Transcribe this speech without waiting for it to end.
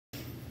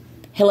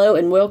Hello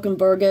and welcome,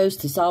 Virgos,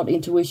 to Salt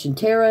Intuition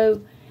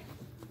Tarot.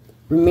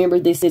 Remember,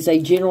 this is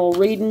a general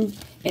reading,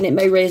 and it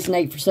may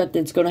resonate for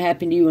something that's going to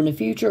happen to you in the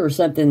future or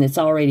something that's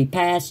already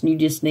passed and you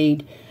just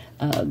need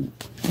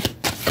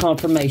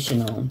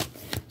confirmation on.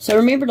 So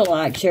remember to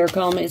like, share,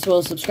 comment, as well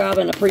as subscribe,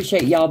 and I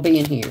appreciate y'all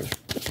being here.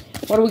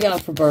 What do we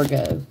got for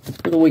Virgo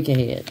for the week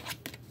ahead?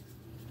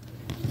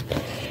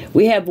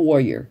 We have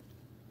Warrior.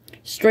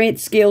 Strength,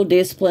 skill,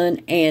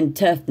 discipline, and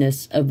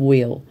toughness of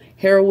will.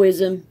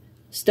 Heroism,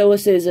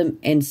 stoicism,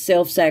 and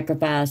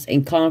self-sacrifice,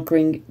 and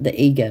conquering the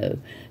ego.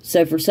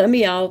 So for some of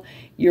y'all,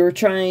 you're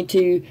trying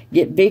to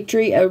get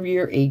victory over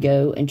your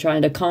ego and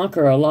trying to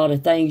conquer a lot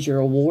of things. You're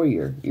a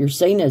warrior. You're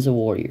seen as a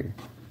warrior.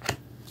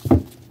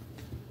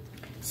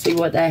 See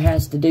what that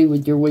has to do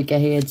with your week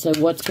ahead. So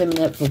what's coming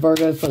up for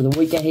Virgo for the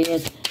week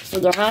ahead? For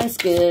their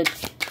highest good,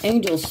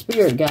 angels,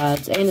 spirit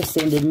guides, and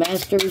ascended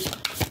masters,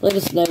 let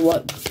us know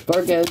what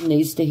Virgo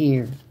needs to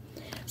hear.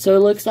 So it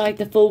looks like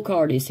the Fool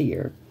card is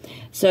here.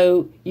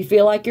 So you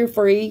feel like you're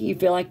free. You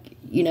feel like,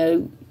 you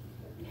know,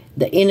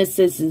 the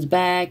innocence is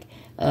back.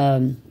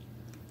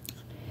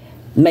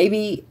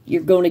 Maybe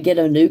you're going to get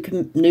a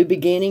new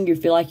beginning. You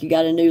feel like you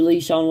got a new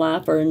leash on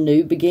life or a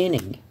new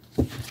beginning.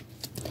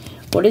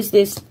 What is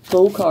this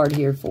Fool card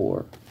here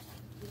for?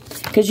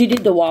 Because you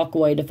did the walk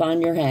away to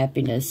find your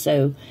happiness.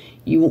 So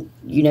you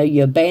know,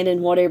 you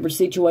abandoned whatever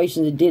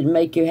situation that didn't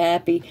make you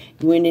happy.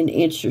 You went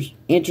into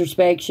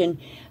introspection.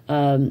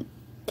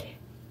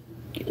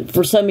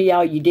 For some of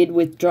y'all, you did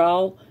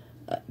withdraw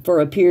for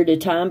a period of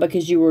time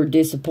because you were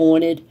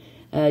disappointed.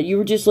 You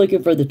were just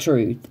looking for the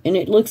truth. And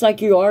it looks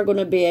like you are going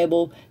to be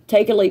able to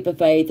take a leap of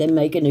faith and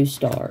make a new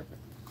start.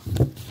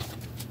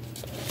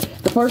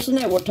 The person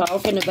that we're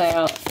talking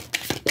about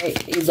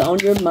is on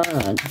your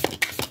mind.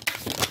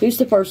 Who's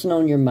the person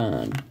on your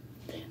mind?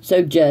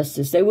 So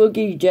justice. They will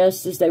give you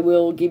justice. They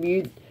will give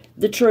you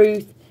the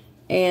truth.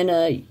 And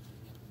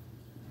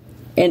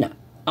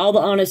all the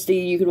honesty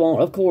you could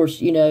want. Of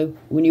course, you know,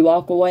 when you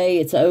walk away,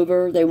 it's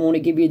over. They want to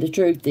give you the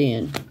truth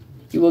then.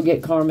 You will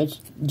get karmic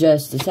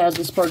justice. How's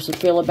this person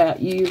feel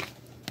about you?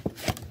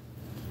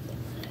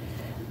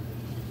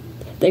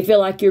 They feel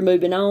like you're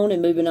moving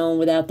on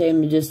without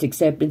them, just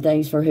accepting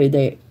things for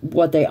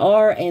what they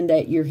are, and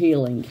that you're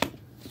healing.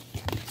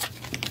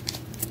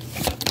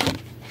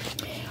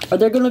 Are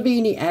there going to be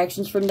any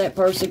actions from that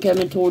person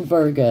coming toward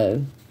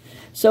Virgo?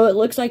 So it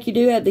looks like you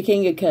do have the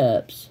King of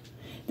Cups.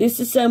 This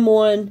is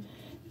someone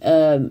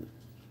that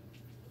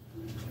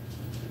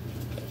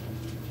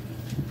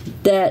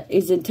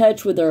is in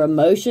touch with their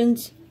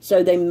emotions.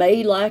 So they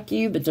may like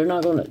you, but they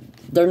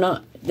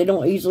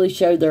don't easily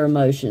show their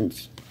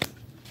emotions.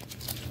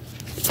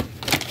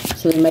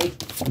 So they may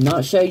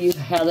not show you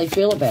how they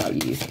feel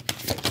about you.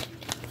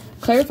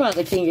 Clarify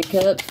the King of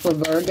Cups for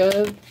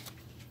Virgo.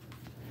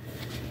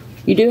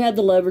 You do have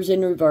the Lovers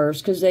in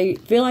reverse because they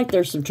feel like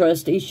there's some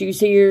trust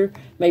issues here,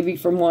 maybe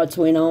from what's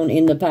went on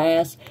in the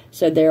past.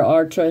 So there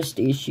are trust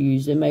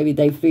issues, and maybe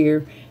they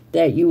fear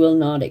that you will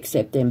not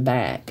accept them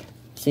back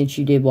since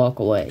you did walk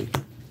away.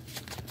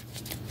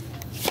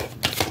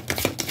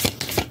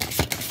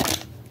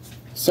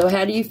 So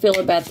how do you feel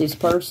about this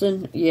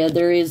person? Yeah,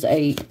 there is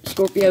a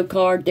Scorpio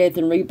card, Death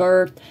and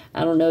Rebirth.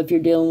 I don't know if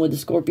you're dealing with a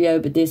Scorpio,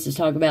 but this is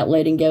talking about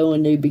letting go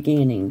and new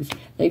beginnings.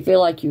 They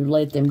feel like you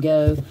let them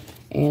go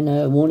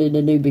and wanted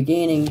a new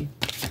beginning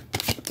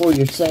for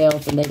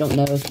yourself, and they don't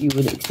know if you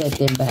would accept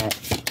them back.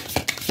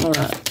 All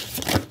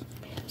right.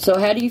 So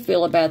how do you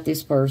feel about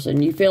this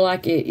person? You feel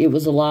like it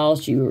was a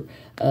loss.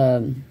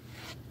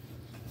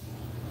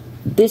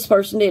 This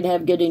person didn't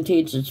have good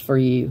intentions for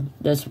you.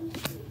 That's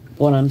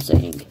what I'm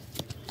saying.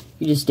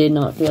 You just did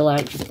not feel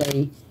like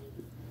they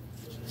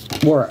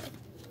were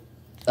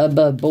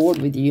above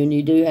board with you, and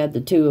you do have the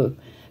Two of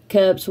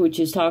Cups, which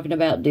is talking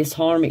about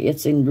disharmony.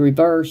 It's in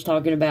reverse,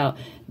 talking about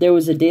there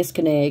was a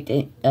disconnect,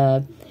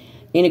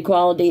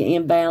 inequality,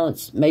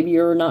 imbalance. Maybe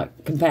you're not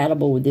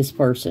compatible with this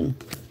person.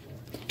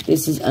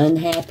 This is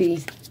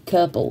unhappy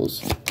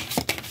couples.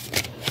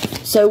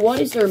 So what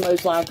is their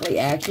most likely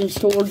actions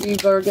toward you,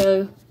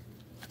 Virgo?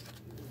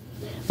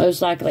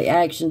 Most likely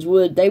actions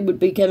they would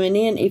be coming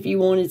in if you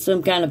wanted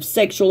some kind of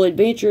sexual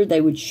adventure. They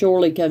would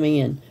surely come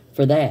in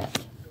for that.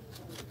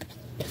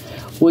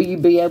 Will you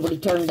be able to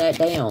turn that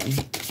down?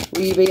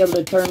 Will you be able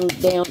to turn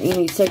down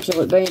any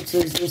sexual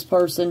advances this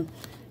person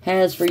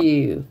has for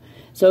you?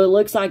 So it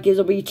looks like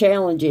it'll be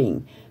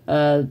challenging.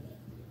 An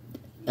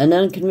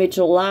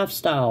unconventional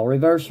lifestyle,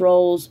 reverse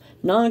roles,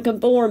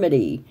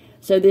 nonconformity.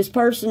 So this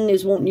person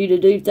is wanting you to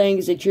do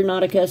things that you're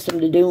not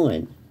accustomed to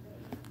doing.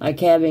 Like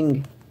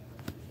having,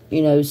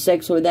 you know,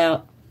 sex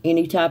without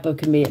any type of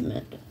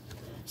commitment.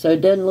 So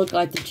it doesn't look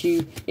like that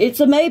it's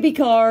a maybe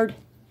card,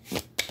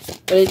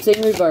 but it's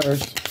in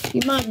reverse.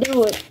 You might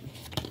do it.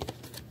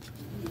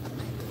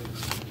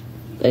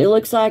 It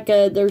looks like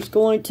there's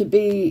going to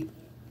be,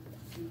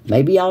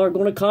 maybe y'all are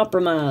going to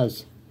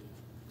compromise.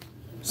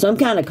 Some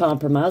kind of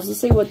compromise. Let's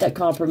see what that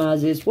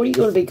compromise is. What are you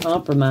going to be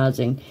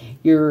compromising?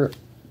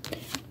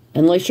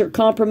 Unless you're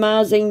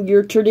compromising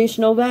your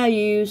traditional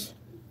values.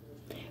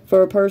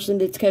 for a person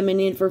that's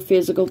coming in for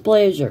physical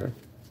pleasure.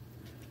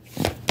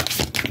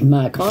 You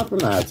might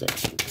compromise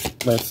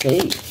it. Let's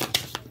see.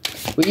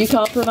 Will you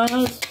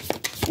compromise?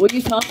 Will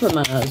you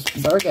compromise?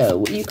 Virgo,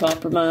 will you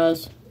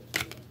compromise?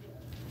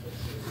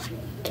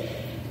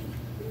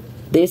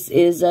 This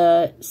is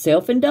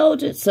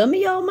self-indulgence. Some of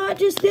y'all might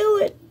just do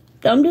it.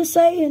 I'm just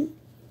saying.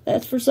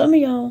 That's for some of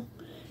y'all.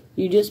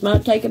 You just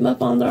might take them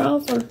up on their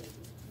offer.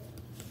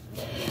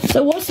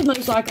 So what's the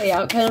most likely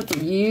outcome for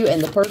you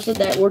and the person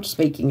that we're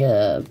speaking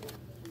of?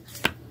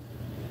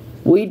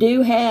 We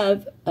do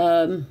have,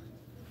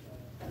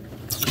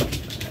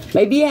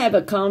 maybe you have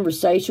a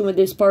conversation with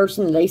this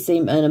person and they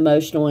seem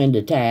unemotional and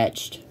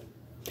detached.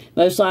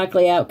 Most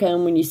likely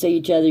outcome when you see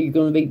each other, you're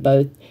going to be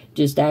both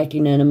just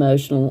acting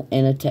unemotional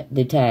and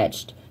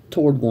detached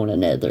toward one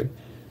another.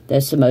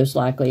 That's the most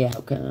likely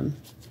outcome.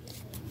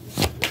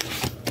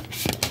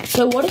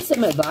 So what is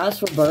some advice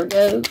for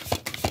Virgo?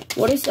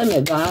 What is some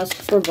advice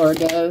for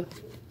Virgo?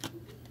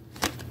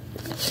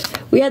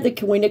 We have the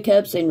Queen of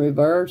Cups in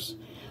reverse.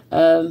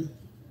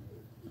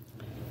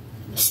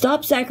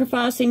 Stop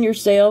sacrificing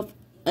yourself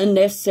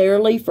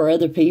unnecessarily for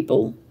other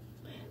people.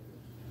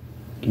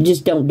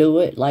 Just don't do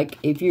it. Like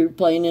if you're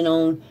planning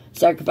on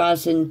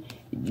sacrificing,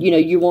 you know,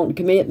 you want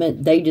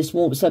commitment, they just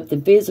want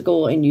something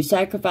physical and you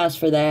sacrifice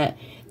for that,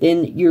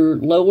 then you're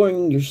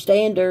lowering your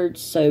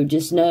standards. So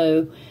just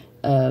know,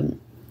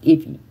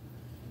 if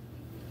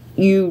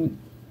you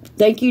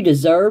think you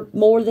deserve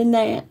more than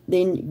that,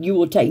 then you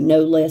will take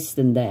no less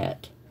than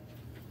that.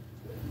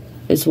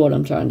 That's what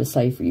I'm trying to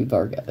say for you,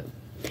 Virgo.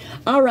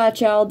 All right,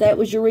 y'all. That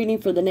was your reading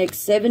for the next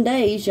 7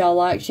 days. Y'all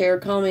like, share,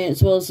 comment,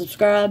 as well as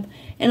subscribe.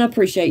 And I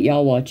appreciate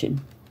y'all watching.